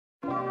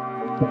It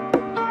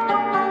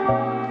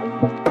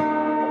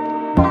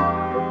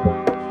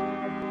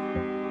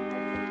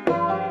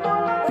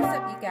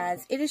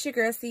is your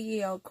girl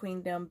CEO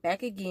Queendom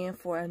back again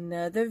for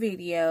another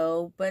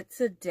video. But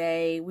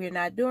today we're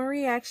not doing a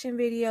reaction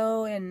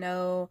video, and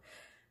no,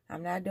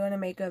 I'm not doing a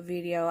makeup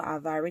video.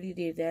 I've already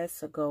did that,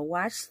 so go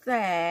watch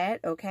that,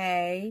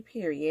 okay?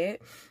 Period.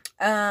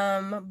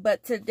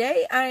 But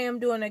today I am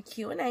doing a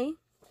Q&A.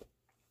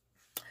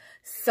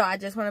 So I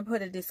just want to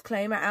put a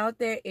disclaimer out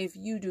there. If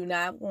you do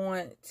not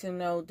want to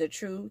know the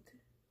truth,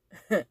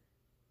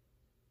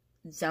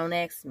 don't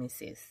ask me,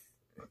 sis.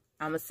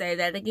 I'm gonna say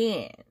that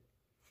again.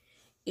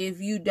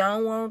 If you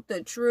don't want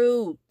the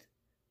truth,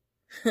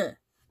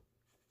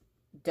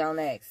 don't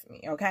ask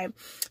me, okay?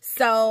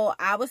 So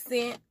I was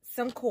sent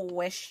some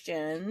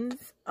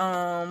questions.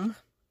 I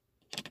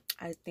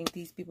think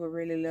these people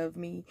really love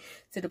me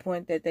to the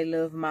point that they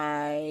love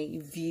my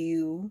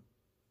view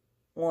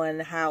on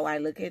how I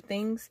look at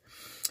things.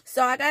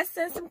 So I got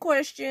sent some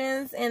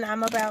questions, and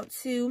I'm about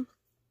to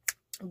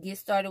get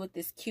started with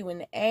this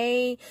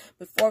Q&A.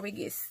 Before we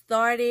get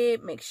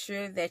started, make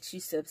sure that you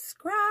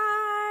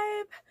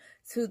subscribe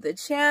to the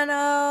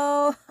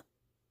channel,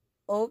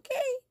 okay?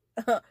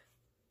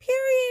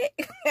 Period.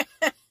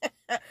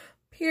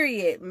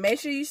 Period. Make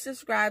sure you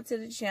subscribe to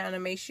the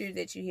channel. Make sure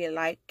that you hit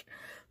like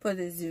for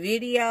this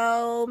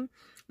video.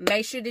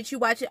 Make sure that you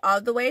watch it all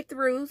the way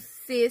through,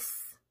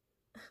 sis,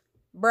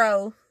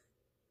 bro.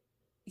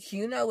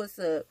 You know what's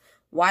up.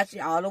 Watch it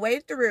all the way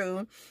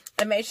through,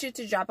 and make sure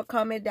to drop a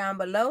comment down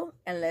below,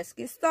 and let's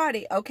get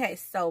started. Okay,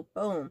 so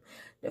boom.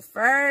 The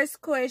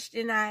first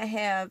question I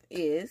have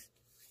is,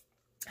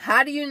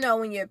 how do you know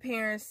when your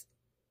parents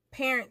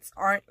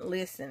aren't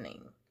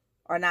listening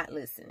or not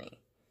listening?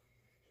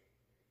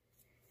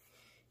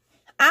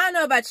 I don't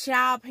know about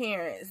y'all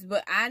parents,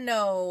 but I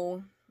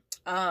know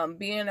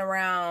being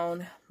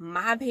around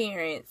my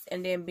parents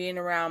and then being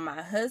around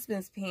my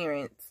husband's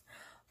parents,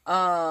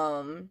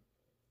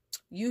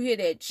 you hear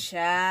that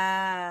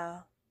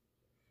child.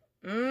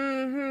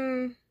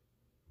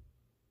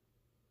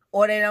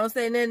 Or they don't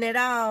say nothing at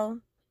all.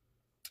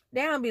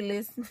 They don't be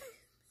listening.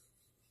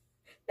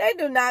 They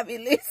do not be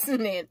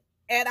listening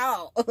at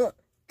all.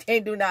 They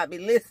do not be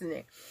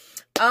listening.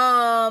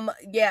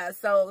 Yeah,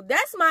 so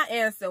that's my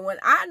answer. When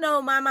I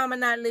know my mama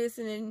not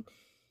listening,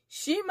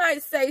 she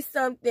might say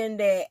something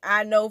that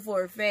I know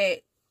for a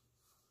fact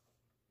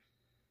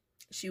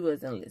she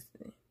wasn't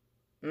listening.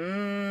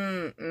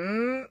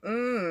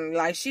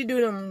 Like she do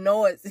them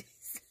noises.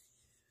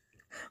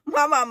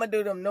 My mama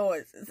do them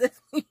noises.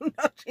 You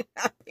know she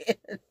not paying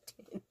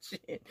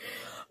attention.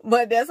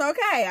 But that's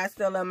okay. I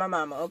still love my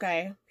mama,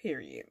 okay?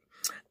 Period.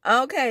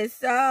 Okay,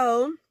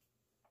 so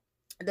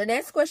the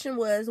next question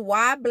was,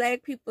 why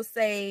black people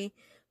say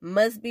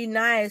must be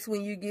nice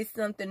when you get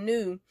something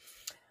new?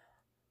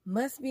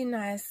 Must be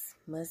nice.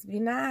 Must be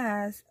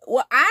nice.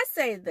 Well, I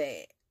say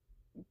that.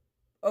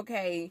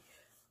 Okay.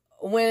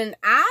 When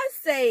I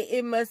say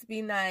it must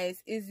be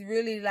nice, it's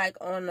really like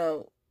on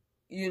a,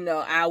 you know,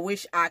 I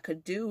wish I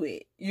could do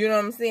it. You know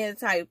what I'm saying?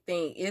 Type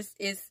thing.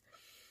 It's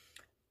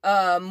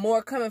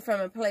more coming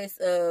from a place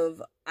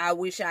of I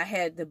wish I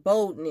had the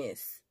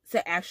boldness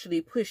to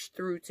actually push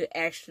through to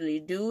actually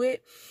do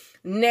it.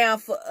 Now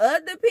for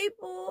other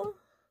people,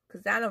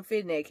 because I don't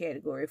fit in that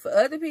category, for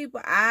other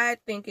people I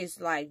think it's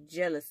like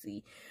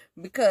jealousy,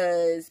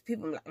 because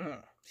people are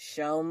like,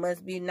 show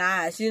must be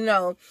nice, you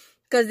know,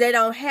 because they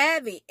don't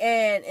have it.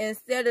 And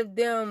instead of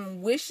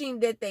them wishing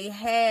that they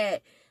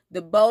had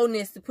the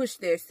boldness to push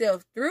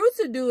themselves through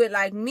to do it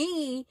like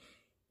me,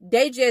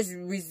 they just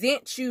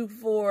resent you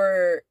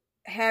for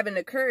having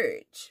the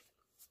courage.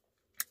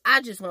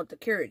 I just want the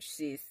courage,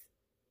 sis.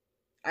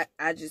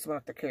 I just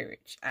want the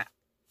courage.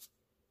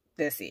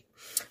 That's it.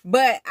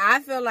 But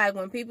I feel like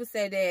when people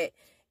say that,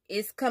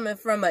 it's coming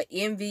from an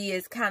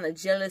envious kind of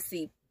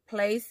jealousy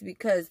place,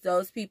 because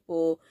those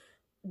people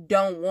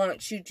don't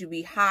want you to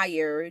be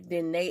higher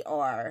than they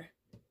are,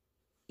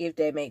 if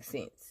that makes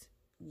sense.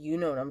 You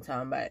know what I'm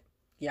talking about.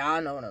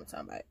 Y'all know what I'm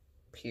talking about.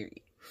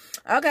 Period.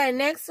 Okay,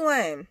 next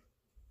one.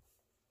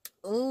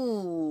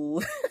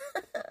 Ooh.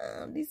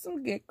 These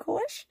some good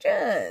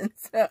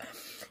questions.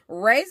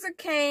 Razor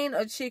Cane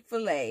or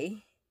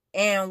Chick-fil-A,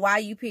 and why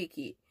you pick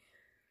it?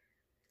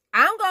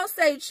 I'm going to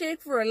say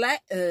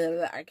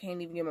Chick-fil-A. I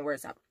can't even get my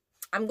words out.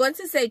 I'm going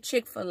to say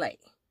Chick-fil-A.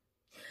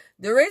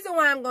 The reason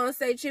why I'm going to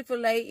say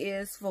Chick-fil-A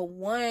is, for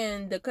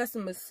one, the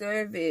customer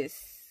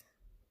service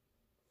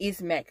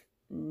is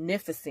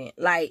magnificent.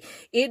 Like,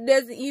 it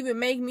doesn't even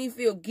make me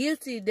feel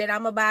guilty that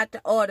I'm about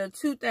to order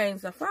 2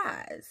 things of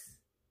fries.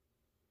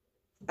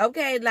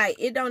 Okay, like,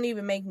 it don't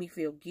even make me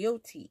feel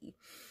guilty.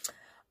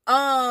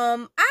 I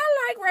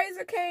like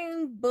Razor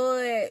Cane,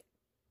 but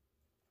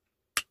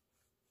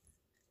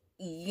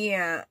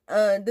yeah,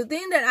 the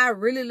thing that I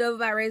really love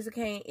about Razor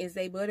Cane is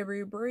they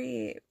buttery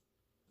bread.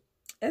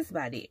 That's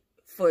about it.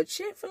 For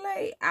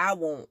Chick-fil-A, I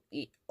want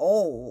it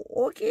all.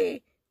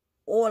 Okay,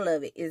 all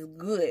of it is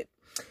good.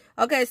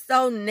 Okay,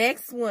 so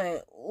next one.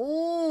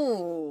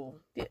 Ooh.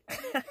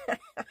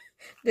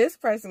 This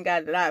person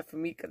got it out for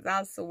me because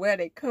I swear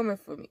they coming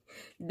for me.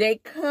 They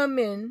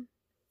coming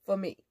for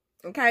me.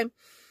 Okay?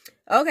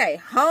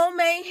 Okay.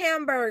 Homemade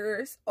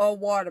hamburgers or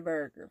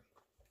Whataburger?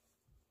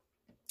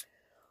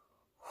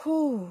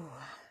 Whew.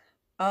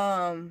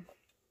 I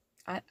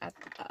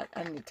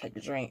need to take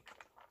a drink.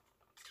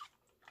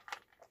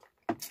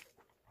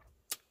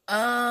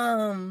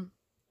 Whew.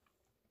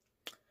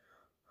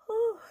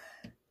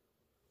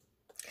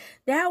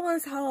 That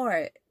one's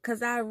hard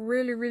because I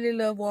really, really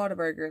love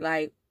Whataburger.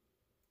 Like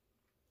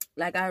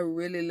I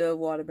really love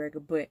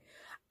Whataburger, but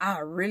I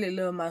really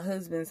love my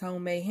husband's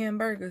homemade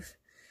hamburgers.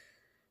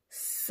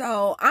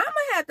 So I'm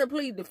gonna have to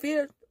plead the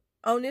fifth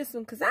on this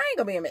one because I ain't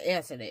gonna be able to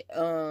answer that.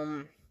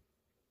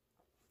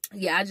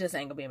 Yeah, I just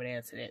ain't gonna be able to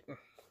answer that.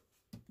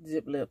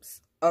 Zip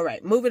lips. All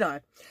right, moving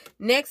on.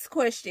 Next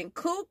question: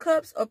 Cool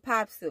Cups or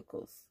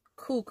popsicles?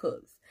 Cool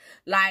Cups.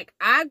 Like,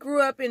 I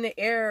grew up in the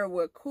era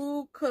where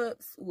Cool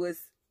Cups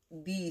was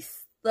the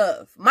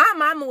stuff. My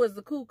mama was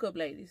the Cool Cup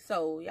lady,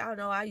 so y'all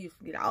know I used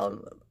to get all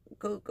of the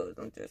Cool Cups.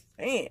 I'm just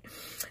saying,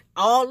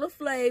 all the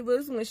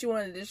flavors. When she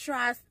wanted to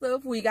try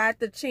stuff, we got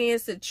the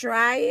chance to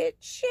try it.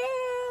 Chill.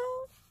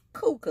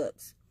 Cool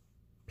Cups.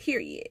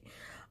 Period.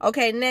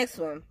 Okay, next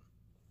one.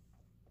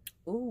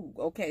 Ooh,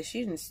 okay,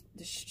 she done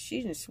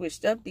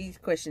switched up these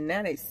questions.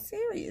 Now they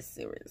serious.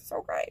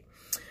 Okay.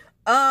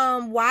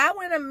 Why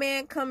when a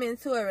man come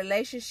into a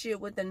relationship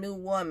with a new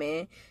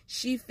woman,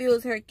 she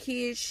feels her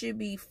kids should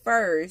be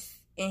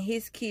first and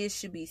his kids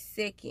should be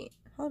second?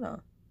 Hold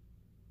on.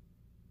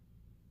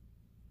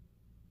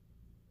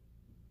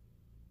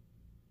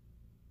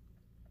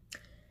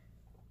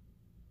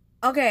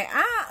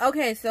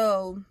 Okay,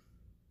 so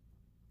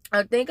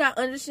I think I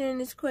understand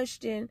this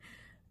question.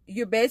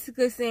 You're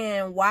basically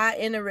saying why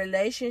in a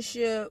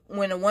relationship,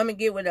 when a woman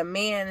get with a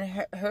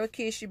man, her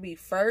kid should be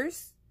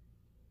first?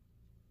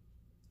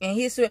 And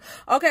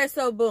okay,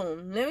 so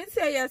boom. Let me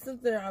tell y'all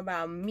something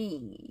about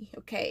me,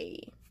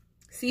 okay?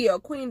 See, your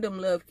queendom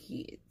love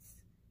kids.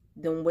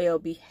 Them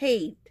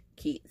well-behaved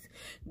kids.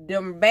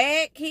 Them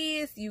bad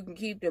kids, you can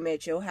keep them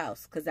at your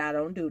house, because I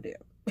don't do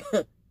them.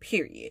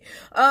 Period.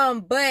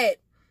 But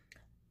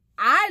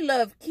I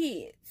love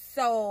kids.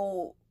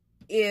 So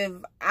if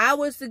I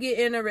was to get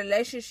in a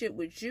relationship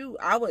with you,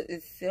 I would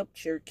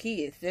accept your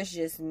kids. That's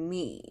just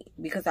me,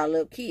 because I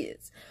love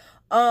kids.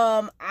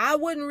 I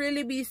wouldn't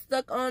really be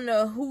stuck on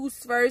the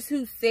who's first,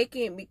 who's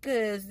second,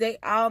 because they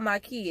all my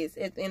kids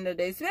at the end of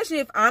the day. Especially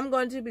if I'm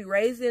going to be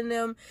raising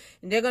them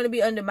and they're going to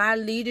be under my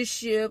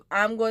leadership.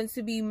 I'm going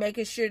to be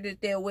making sure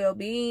that their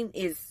well-being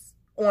is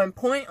on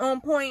point.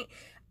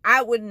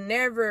 I would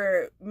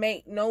never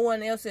make no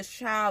one else's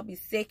child be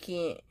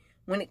second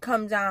when it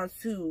comes down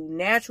to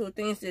natural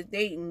things that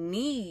they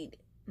need.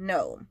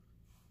 No.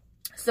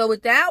 So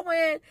with that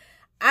one,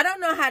 I don't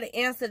know how to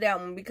answer that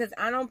one, because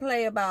I don't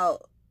play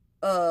about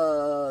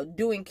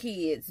doing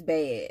kids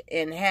bad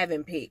and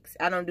having pics.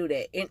 I don't do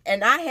that.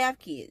 And I have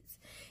kids.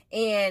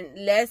 And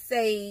let's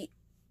say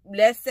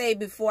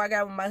before I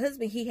got with my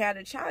husband, he had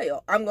a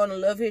child. I'm going to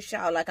love his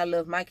child like I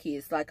love my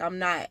kids. Like, I'm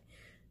not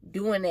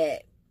doing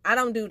that. I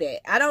don't do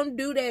that.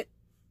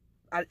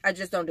 I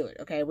just don't do it.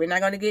 Okay. We're not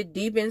going to get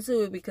deep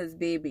into it because,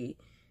 baby,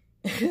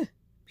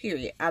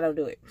 period. I don't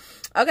do it.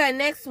 Okay.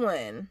 Next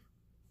one.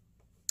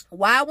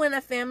 Why when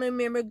a family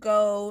member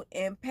go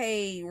and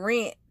pay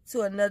rent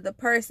to another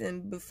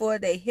person before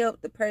they help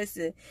the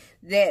person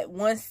that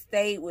once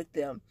stayed with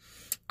them?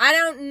 I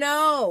don't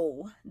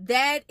know.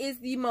 That is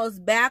the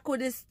most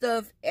backwardest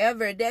stuff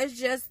ever. That's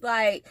just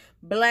like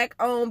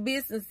black-owned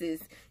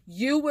businesses.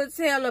 You would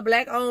tell a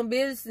black-owned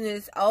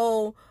business,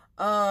 oh,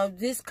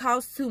 this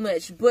costs too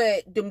much,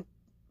 but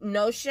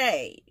no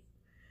shade.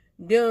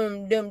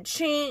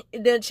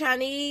 The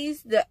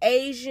Chinese, the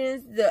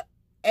Asians, the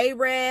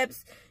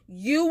Arabs,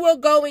 you will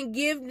go and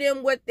give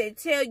them what they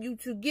tell you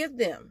to give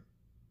them.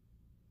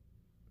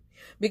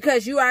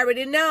 Because you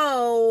already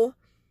know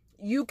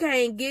you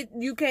can't get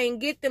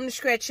them to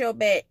scratch your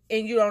back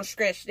and you don't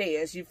scratch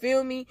theirs. You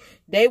feel me?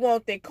 They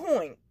want their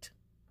coin.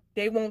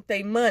 They want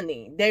their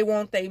money. They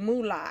want their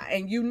moolah.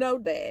 And you know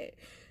that.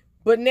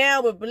 But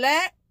now with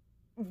black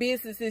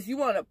businesses, you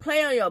want to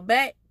play on your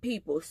back,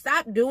 people.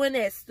 Stop doing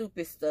that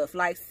stupid stuff.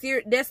 Like,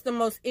 that's the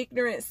most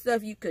ignorant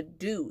stuff you could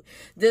do.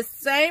 The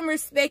same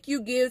respect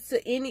you give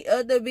to any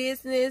other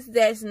business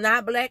that's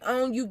not black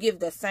owned, you give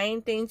the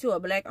same thing to a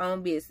black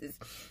owned business.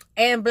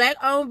 And black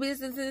owned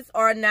businesses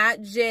are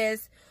not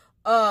just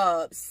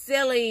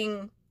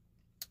selling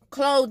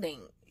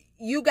clothing.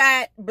 You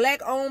got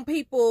black owned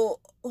people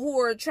who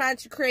are trying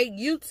to create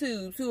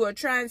YouTubes, who are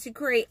trying to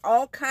create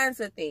all kinds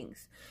of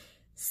things.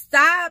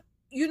 Stop,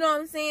 you know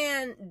what I'm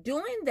saying,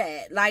 doing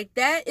that. Like,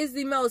 that is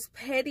the most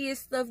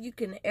pettiest stuff you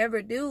can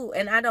ever do.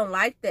 And I don't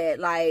like that.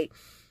 Like,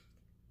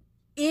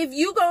 if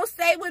you gonna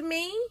stay with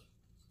me,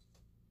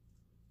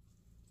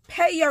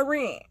 pay your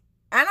rent.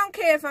 I don't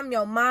care if I'm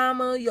your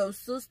mama, your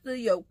sister,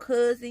 your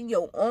cousin,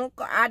 your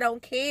uncle. I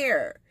don't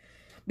care.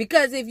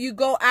 Because if you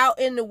go out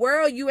in the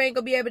world, you ain't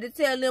gonna be able to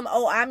tell them,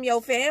 oh, I'm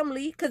your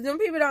family. Because them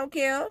people don't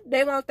care.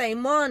 They want their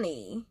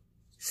money.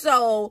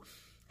 So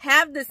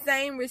Have the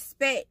same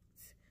respect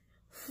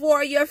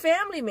for your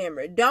family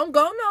member. Don't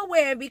go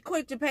nowhere and be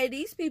quick to pay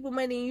these people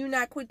money and you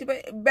not quick to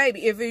pay.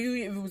 Baby, if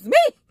it was me,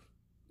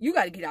 you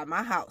got to get out of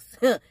my house.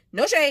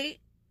 No shade.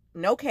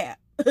 No cap.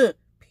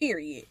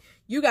 Period.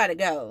 You got to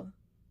go.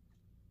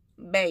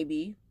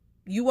 Baby.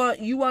 You want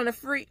a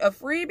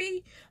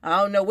freebie? I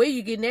don't know where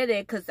you getting that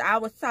at, because I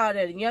was taught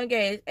at a young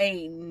age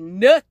ain't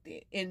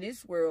nothing in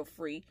this world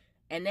free.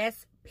 And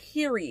that's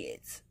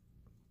period.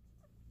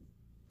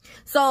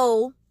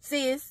 So,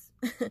 sis,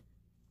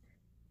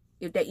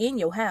 if they're in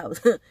your house,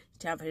 it's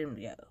time for them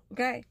to go.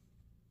 Okay?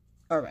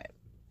 Alright.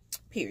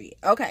 Period.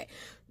 Okay.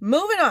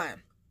 Moving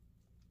on.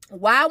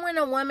 Why when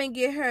a woman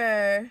get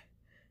her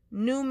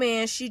new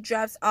man, she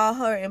drops all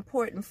her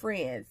important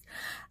friends?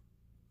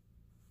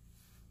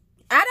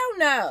 I don't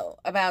know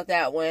about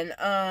that one.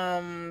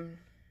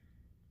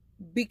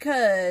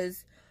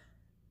 Because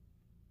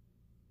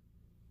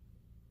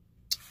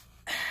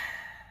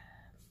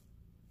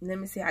let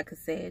me see how I could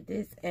say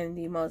this in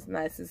the most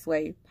nicest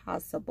way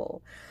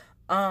possible.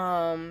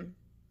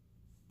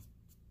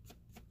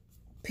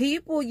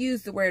 People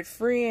use the word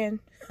friend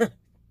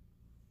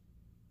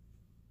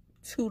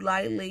too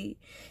lightly,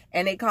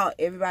 and they call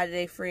everybody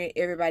their friend.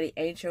 Everybody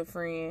ain't your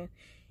friend,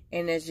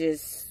 and that's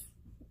just,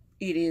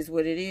 it is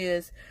what it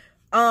is.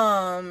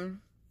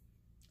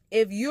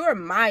 If you're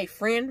my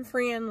friend,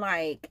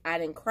 like, I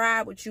didn't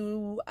cry with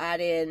you, I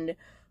didn't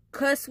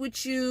cuss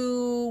with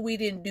you, we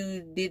did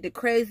the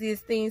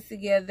craziest things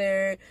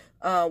together,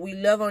 we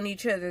love on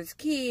each other's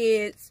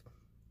kids,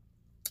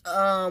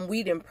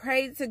 we didn't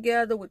pray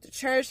together with the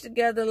church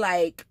together,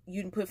 like,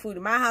 you didn't put food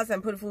in my house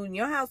and put food in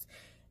your house,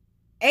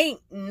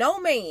 ain't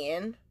no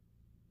man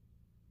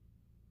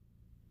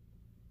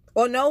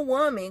or no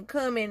woman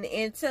coming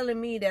and telling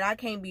me that I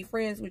can't be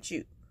friends with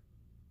you.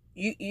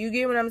 You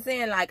get what I'm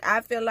saying? Like,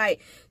 I feel like,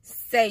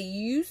 say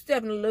you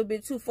stepping a little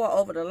bit too far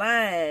over the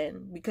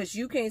line, because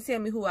you can't tell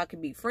me who I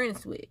can be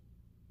friends with.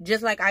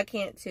 Just like I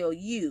can't tell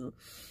you.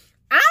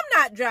 I'm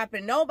not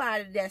dropping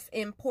nobody that's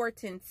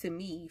important to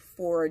me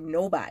for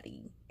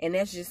nobody. And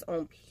that's just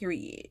on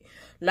period.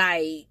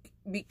 Like,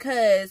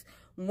 because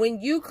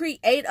when you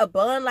create a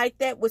bond like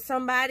that with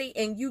somebody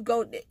and you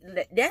go,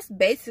 that's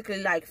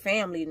basically like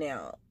family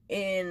now.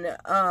 And,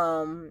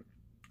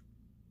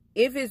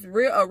 if it's a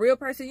real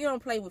person, you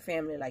don't play with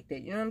family like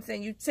that. You know what I'm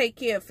saying? You take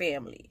care of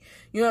family.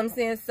 You know what I'm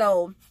saying?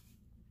 So,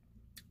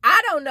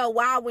 I don't know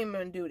why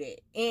women do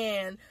that.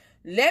 And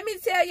let me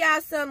tell y'all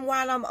something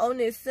while I'm on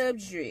this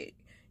subject.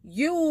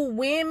 You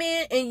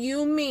women and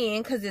you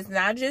men, because it's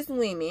not just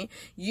women.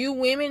 You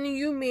women and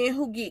you men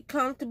who get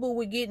comfortable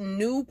with getting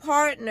new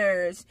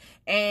partners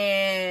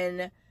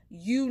and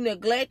you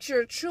neglect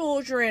your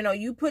children or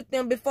you put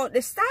them before.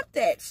 Stop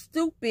that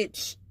stupid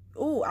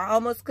Ooh, I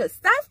almost could.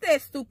 Stop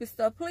that stupid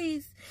stuff,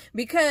 please.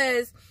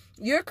 Because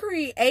you're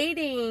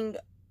creating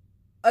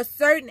a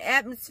certain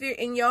atmosphere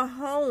in your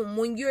home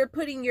when you're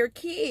putting your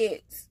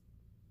kids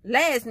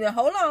last. Now,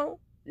 hold on.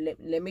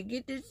 Let me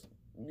get this.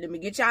 Let me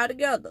get y'all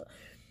together.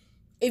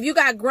 If you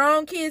got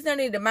grown kids, they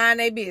need to mind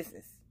their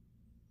business.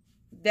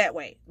 That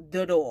way.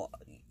 The door.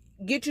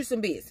 Get you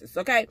some business,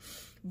 okay?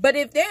 But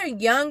if they're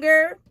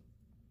younger,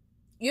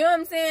 you know what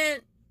I'm saying?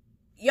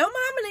 Your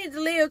mama needs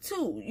to live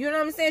too. You know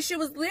what I'm saying? She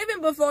was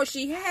living before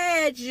she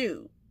had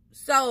you.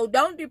 So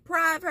don't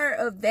deprive her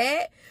of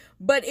that.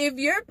 But if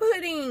you're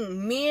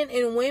putting men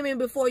and women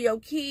before your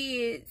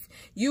kids,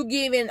 you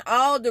giving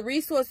all the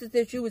resources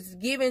that you was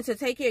given to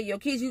take care of your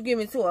kids, you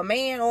giving to a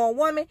man or a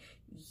woman,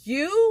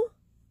 you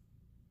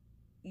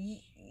need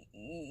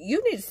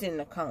to sit in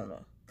the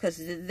corner. Because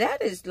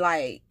that is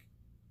like,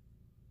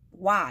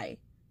 why?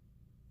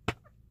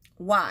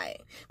 Why?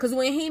 Because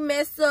when he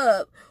mess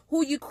up,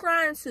 who you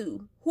crying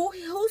to?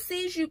 Who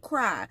sees you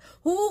cry?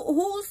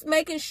 Who's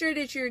making sure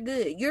that you're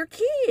good? Your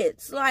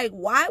kids. Like,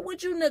 why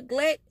would you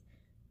neglect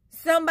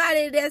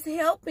somebody that's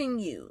helping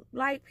you?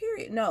 Like,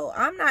 period. No,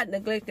 I'm not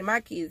neglecting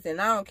my kids,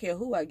 and I don't care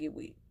who I get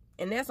with.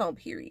 And that's on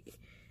period.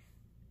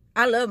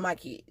 I love my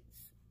kids.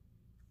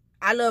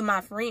 I love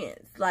my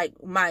friends, like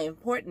my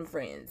important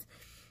friends.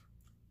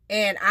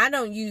 And I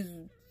don't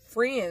use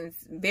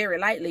friends very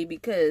lightly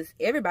because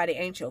everybody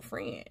ain't your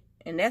friend.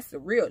 And that's the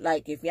real,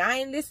 like, if y'all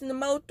ain't listen to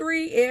Mo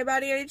 3,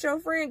 everybody ain't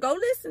your friend, go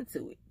listen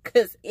to it.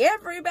 Because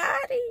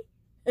everybody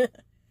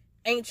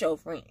ain't your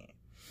friend.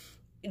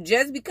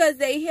 Just because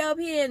they help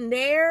here and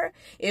there,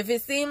 if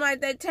it seems like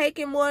they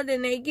taking more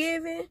than they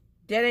giving,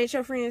 that ain't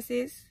your friend,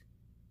 sis.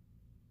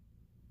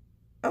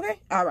 Okay?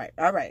 All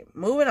right.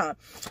 Moving on.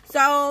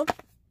 So,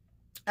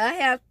 I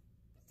have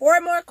 4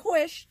 more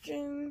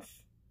questions.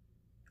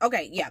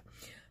 Okay, yeah.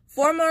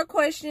 4 more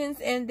questions,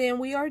 and then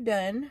we are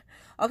done.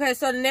 Okay,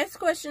 so the next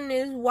question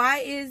is, why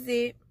is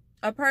it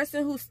a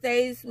person who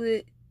stays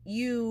with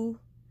you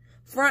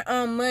front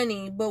on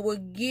money but will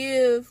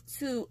give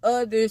to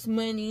others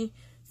money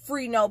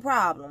free, no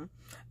problem?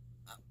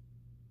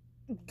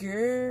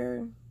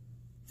 Girl,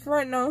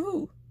 front on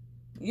who?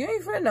 You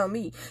ain't front on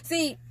me.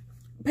 See,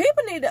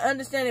 people need to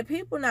understand that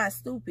people not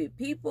stupid.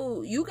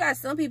 People, you got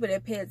some people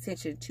that pay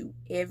attention to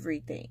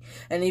everything.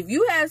 And if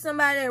you have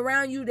somebody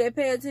around you that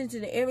pay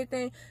attention to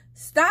everything,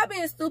 stop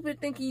being stupid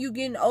thinking you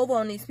getting over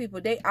on these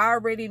people. They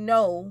already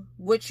know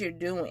what you're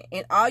doing.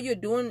 And all you're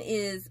doing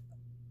is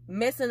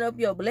messing up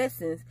your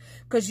blessings.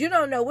 Because you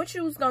don't know what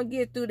you was going to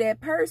get through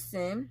that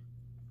person.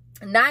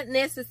 Not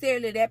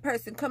necessarily that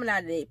person coming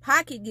out of their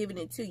pocket giving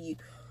it to you.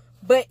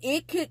 But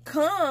it could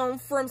come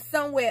from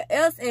somewhere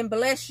else and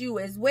bless you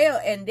as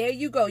well. And there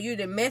you go. You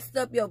done messed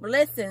up your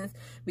blessings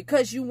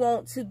because you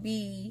want to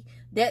be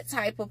that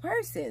type of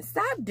person.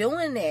 Stop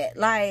doing that.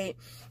 Like,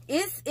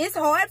 it's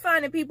hard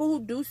finding people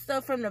who do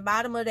stuff from the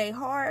bottom of their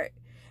heart.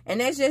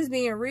 And that's just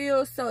being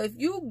real. So if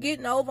you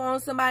getting over on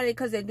somebody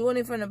because they're doing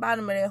it from the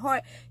bottom of their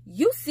heart,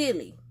 you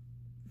silly.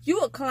 You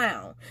a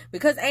clown.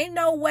 Because ain't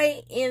no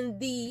way in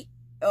the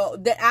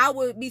that I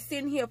would be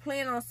sitting here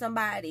playing on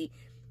somebody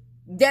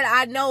that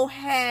I know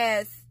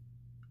has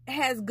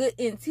good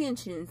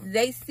intentions.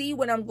 They see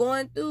what I'm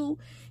going through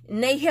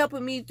and they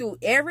helping me through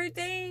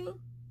everything.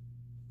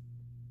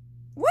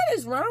 What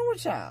is wrong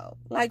with y'all?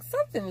 Like,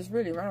 something is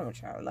really wrong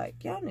with y'all.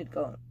 Like, y'all need to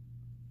go.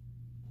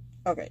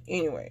 Okay,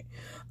 anyway.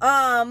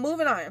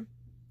 Moving on.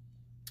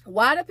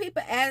 Why do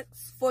people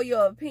ask for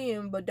your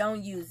opinion but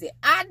don't use it?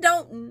 I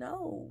don't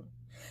know.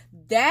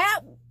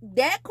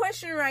 That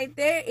question right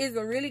there is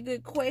a really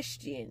good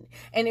question.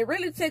 And it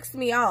really ticks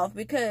me off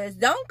because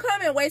don't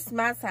come and waste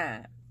my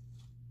time.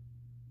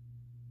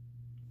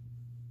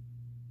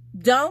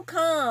 Don't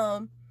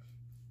come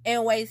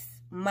and waste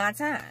my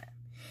time.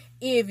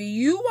 If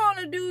you want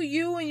to do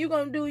you and you're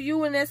going to do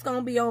you and that's going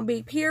to be on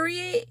Big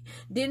Period,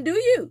 then do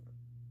you.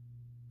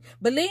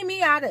 But leave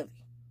me out of it.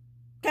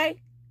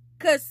 Okay?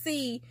 Because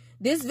see,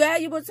 this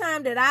valuable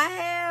time that I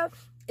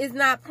have is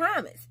not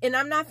promised. And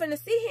I'm not finna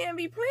sit here and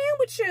be playing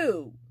with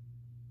you.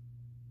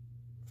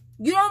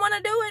 You don't want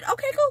to do it?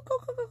 Okay,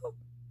 cool.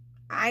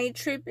 I ain't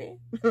tripping.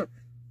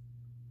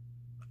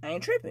 I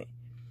ain't tripping.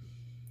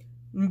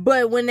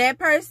 But when that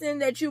person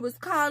that you was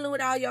calling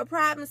with all your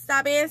problems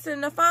stop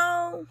answering the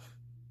phone,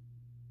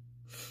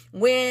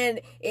 when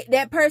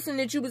that person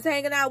that you was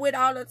hanging out with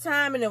all the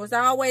time and it was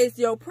always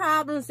your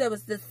problems that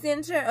was the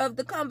center of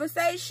the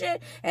conversation,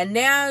 and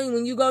now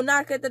when you go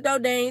knock at the door,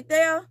 they ain't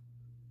there.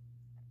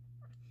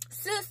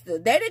 Sister,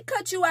 they didn't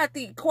cut you out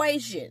the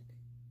equation.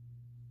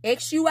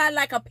 X you out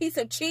like a piece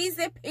of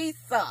cheesy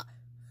pizza.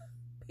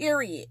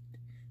 Period.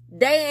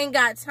 They ain't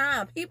got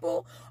time.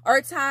 People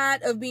are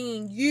tired of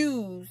being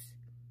used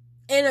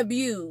and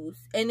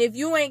abused. And if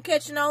you ain't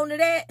catching on to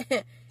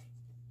that,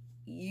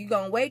 you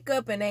gonna wake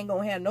up and ain't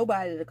gonna have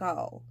nobody to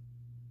call.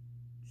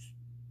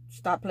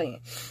 Stop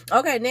playing.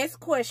 Okay, next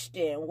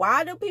question.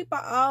 Why do people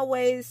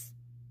always...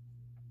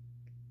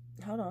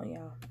 Hold on,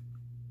 y'all.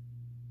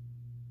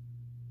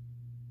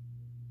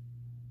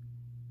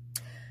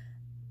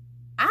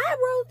 I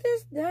wrote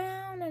this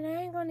down and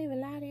I ain't gonna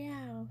even lie to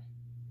y'all.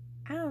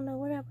 I don't know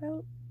what I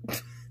wrote.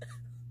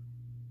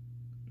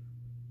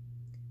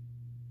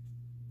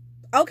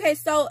 Okay,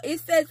 so it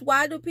says,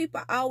 why are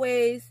people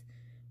always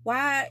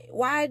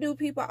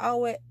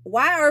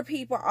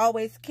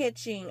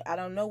catching? I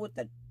don't know what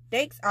the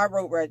dates I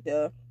wrote right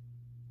there.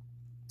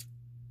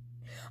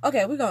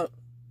 Okay, we're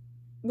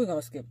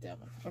gonna skip that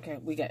one. Okay,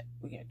 we got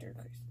third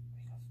grade.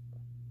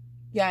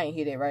 Y'all ain't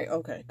hear that, right?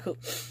 Okay, cool.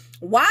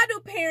 Why do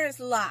parents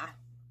lie?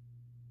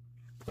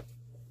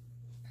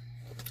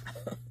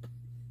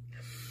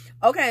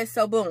 Okay,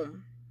 so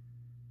boom.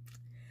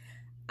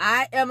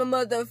 I am a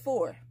mother of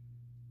 4.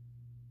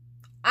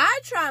 I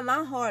try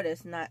my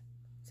hardest not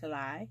to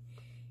lie.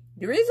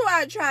 The reason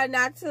why I try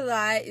not to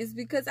lie is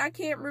because I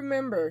can't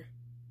remember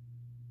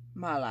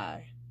my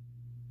lie.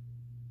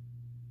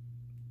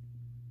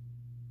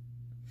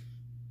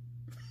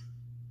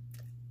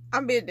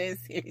 I'm being dead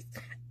serious.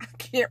 I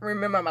can't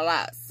remember my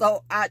lies.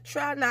 So I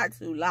try not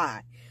to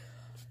lie.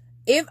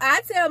 If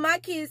I tell my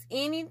kids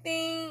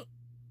anything,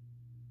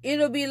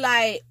 it'll be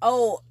like,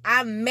 oh,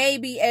 I may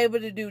be able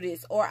to do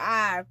this. Or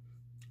I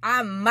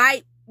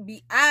might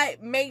be. I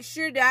make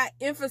sure that I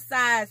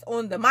emphasize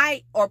on the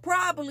might or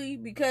probably,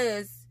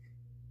 because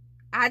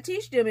I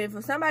teach them if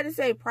somebody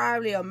say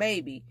probably or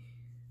maybe,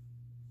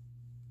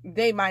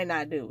 they might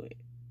not do it.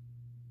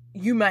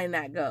 You might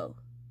not go.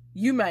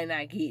 You might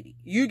not get it.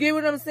 You get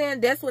what I'm saying?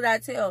 That's what I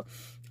tell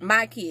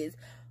my kids.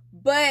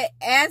 But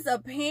as a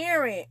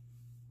parent,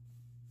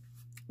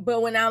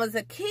 but when I was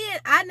a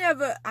kid, I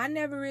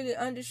never really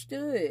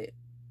understood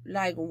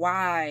like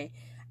why.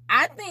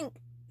 I think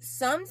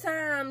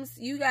sometimes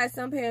you got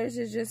some parents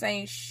that just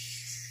ain't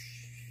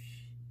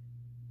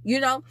you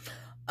know.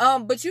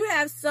 But you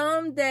have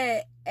some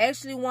that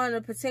actually want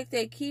to protect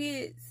their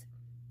kids,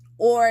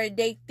 or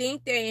they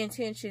think their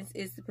intentions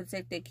is to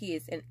protect their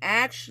kids, and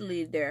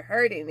actually they're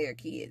hurting their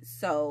kids.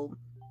 So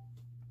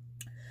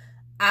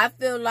I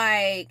feel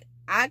like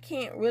I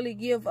can't really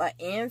give an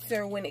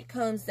answer when it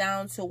comes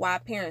down to why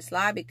parents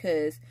lie,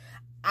 because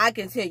I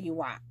can tell you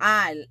why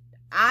I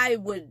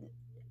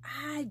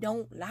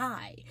don't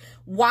lie.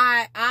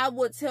 Why I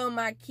would tell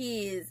my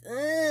kids,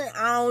 I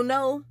don't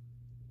know.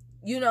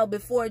 you know,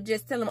 before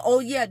just tell them, oh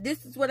yeah,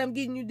 this is what I'm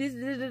getting you,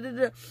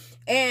 this,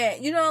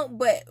 and, you know,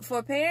 but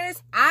for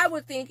parents, I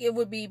would think it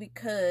would be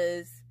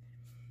because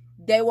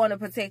they want to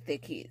protect their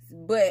kids.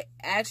 But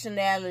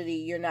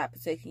actuality, you're not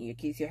protecting your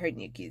kids, you're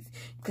hurting your kids.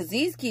 Because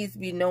these kids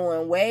be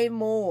knowing way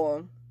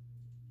more,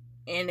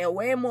 and they're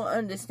way more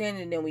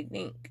understanding than we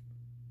think.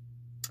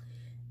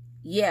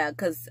 Yeah,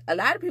 because a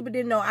lot of people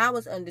didn't know I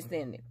was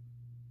understanding.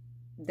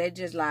 They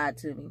just lied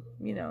to me,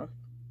 you know.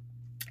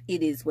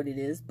 It is what it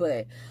is.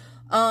 But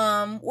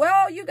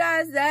well, you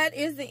guys, that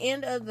is the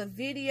end of the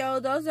video.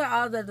 Those are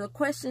all the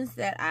questions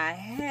that I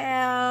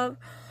have.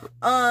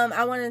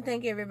 I want to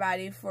thank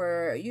everybody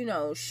for, you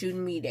know,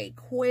 shooting me their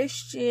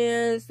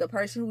questions. The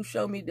person who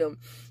showed me the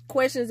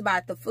questions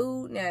about the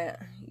food. Now,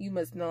 you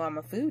must know I'm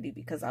a foodie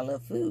because I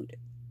love food.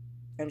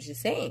 I'm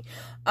just saying.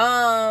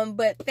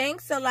 But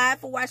thanks a lot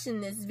for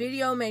watching this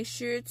video. Make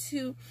sure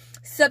to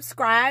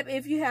subscribe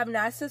if you have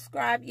not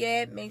subscribed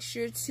yet. Make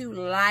sure to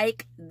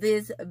like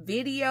this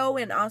video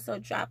and also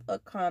drop a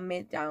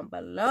comment down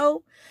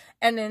below.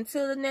 And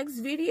until the next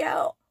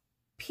video,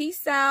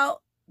 peace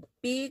out.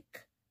 Big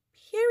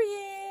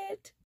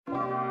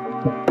period.